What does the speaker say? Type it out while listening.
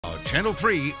Channel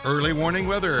 3 early warning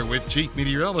weather with Chief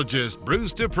Meteorologist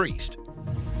Bruce DePriest.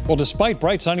 Well, despite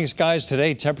bright sunny skies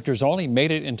today, temperatures only made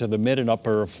it into the mid and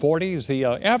upper 40s. The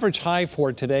average high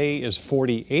for today is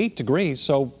 48 degrees,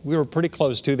 so we were pretty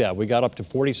close to that. We got up to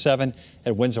 47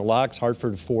 at Windsor Locks,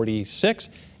 Hartford 46,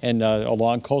 and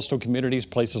along coastal communities,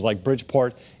 places like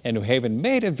Bridgeport and New Haven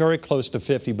made it very close to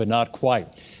 50, but not quite.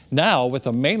 Now, with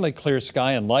a mainly clear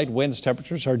sky and light winds,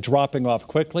 temperatures are dropping off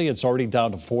quickly. It's already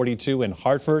down to 42 in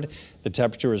Hartford. The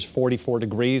temperature is 44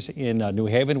 degrees in New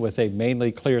Haven with a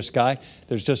mainly clear sky.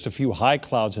 There's just a few high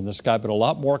clouds in the sky, but a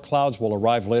lot more clouds will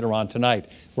arrive later on tonight.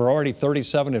 We're already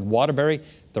 37 in Waterbury,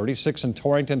 36 in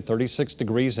Torrington, 36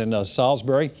 degrees in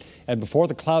Salisbury. And before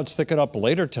the clouds thicken up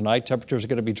later tonight, temperatures are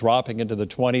going to be dropping into the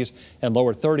 20s and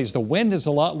lower 30s. The wind is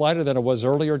a lot lighter than it was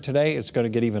earlier today. It's going to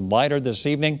get even lighter this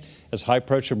evening as high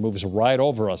pressure moves right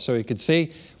over us. So you can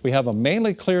see we have a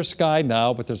mainly clear sky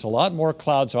now, but there's a lot more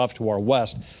clouds off to our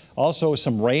west. Also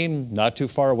some rain not too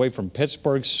far away from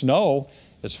Pittsburgh. Snow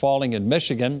is falling in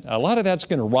Michigan. A lot of that's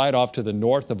going to ride off to the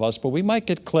north of us, but we might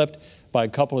get clipped by a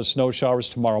couple of snow showers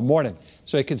tomorrow morning.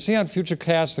 So you can see on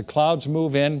Futurecast the clouds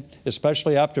move in,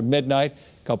 especially after midnight.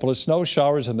 A couple of snow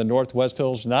showers in the northwest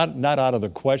hills. Not out of the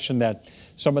question that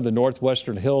some of the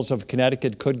northwestern hills of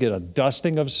Connecticut could get a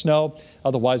dusting of snow.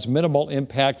 Otherwise, minimal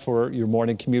impact for your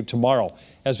morning commute tomorrow.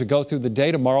 As we go through the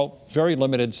day tomorrow, very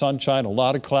limited sunshine, a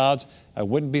lot of clouds. I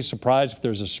wouldn't be surprised if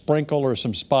there's a sprinkle or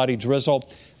some spotty drizzle.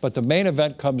 But the main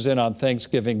event comes in on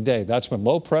Thanksgiving Day. That's when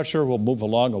low pressure will move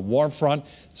along a warm front.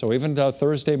 So even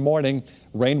Thursday morning,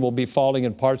 rain will be falling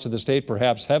in parts of the state,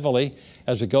 perhaps heavily.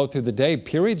 As we go through the day,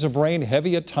 periods of rain,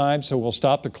 heavy at times, so we'll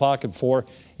stop the clock at 4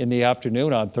 in the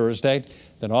afternoon on Thursday.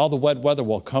 Then all the wet weather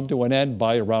will come to an end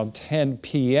by around 10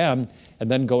 p.m.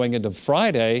 And then going into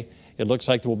Friday, it looks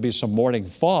like there will be some morning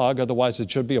fog. Otherwise,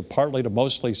 it should be a partly to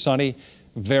mostly sunny,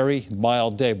 very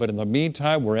mild day. But in the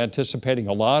meantime, we're anticipating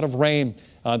a lot of rain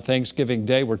on Thanksgiving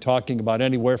Day. We're talking about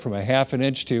anywhere from a half an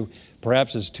inch to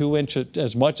perhaps as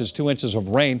much as 2 inches of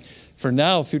rain. For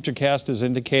now, Futurecast is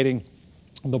indicating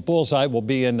the bullseye will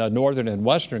be in northern and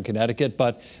western Connecticut,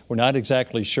 but we're not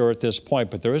exactly sure at this point.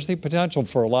 But there is the potential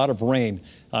for a lot of rain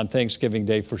on Thanksgiving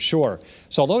Day for sure.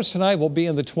 So lows tonight will be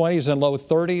in the 20s and low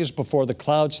 30s before the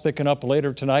clouds thicken up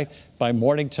later tonight. By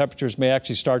morning, temperatures may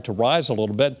actually start to rise a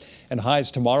little bit, and highs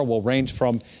tomorrow will range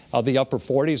from the upper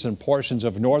 40s in portions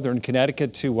of northern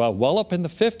Connecticut to well up in the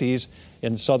 50s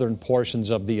in southern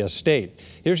portions of the state.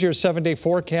 Here's your 7-day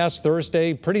forecast.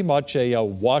 Thursday, pretty much a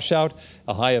washout,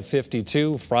 a high of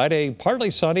 52. Friday, partly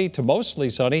sunny to mostly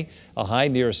sunny, a high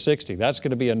near 60. That's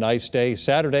going to be a nice day.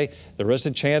 Saturday, there is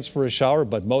a chance for a shower,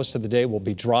 but most of the day will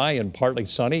be dry and partly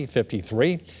sunny,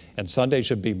 53. And Sunday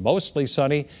should be mostly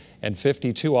sunny and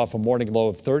 52 off a morning low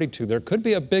of 32. There could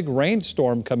be a big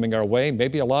rainstorm coming our way,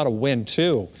 maybe a lot of wind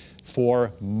too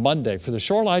for Monday. For the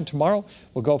shoreline tomorrow,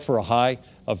 we'll go for a high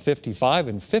of 55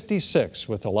 and 56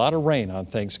 with a lot of rain on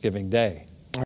Thanksgiving Day.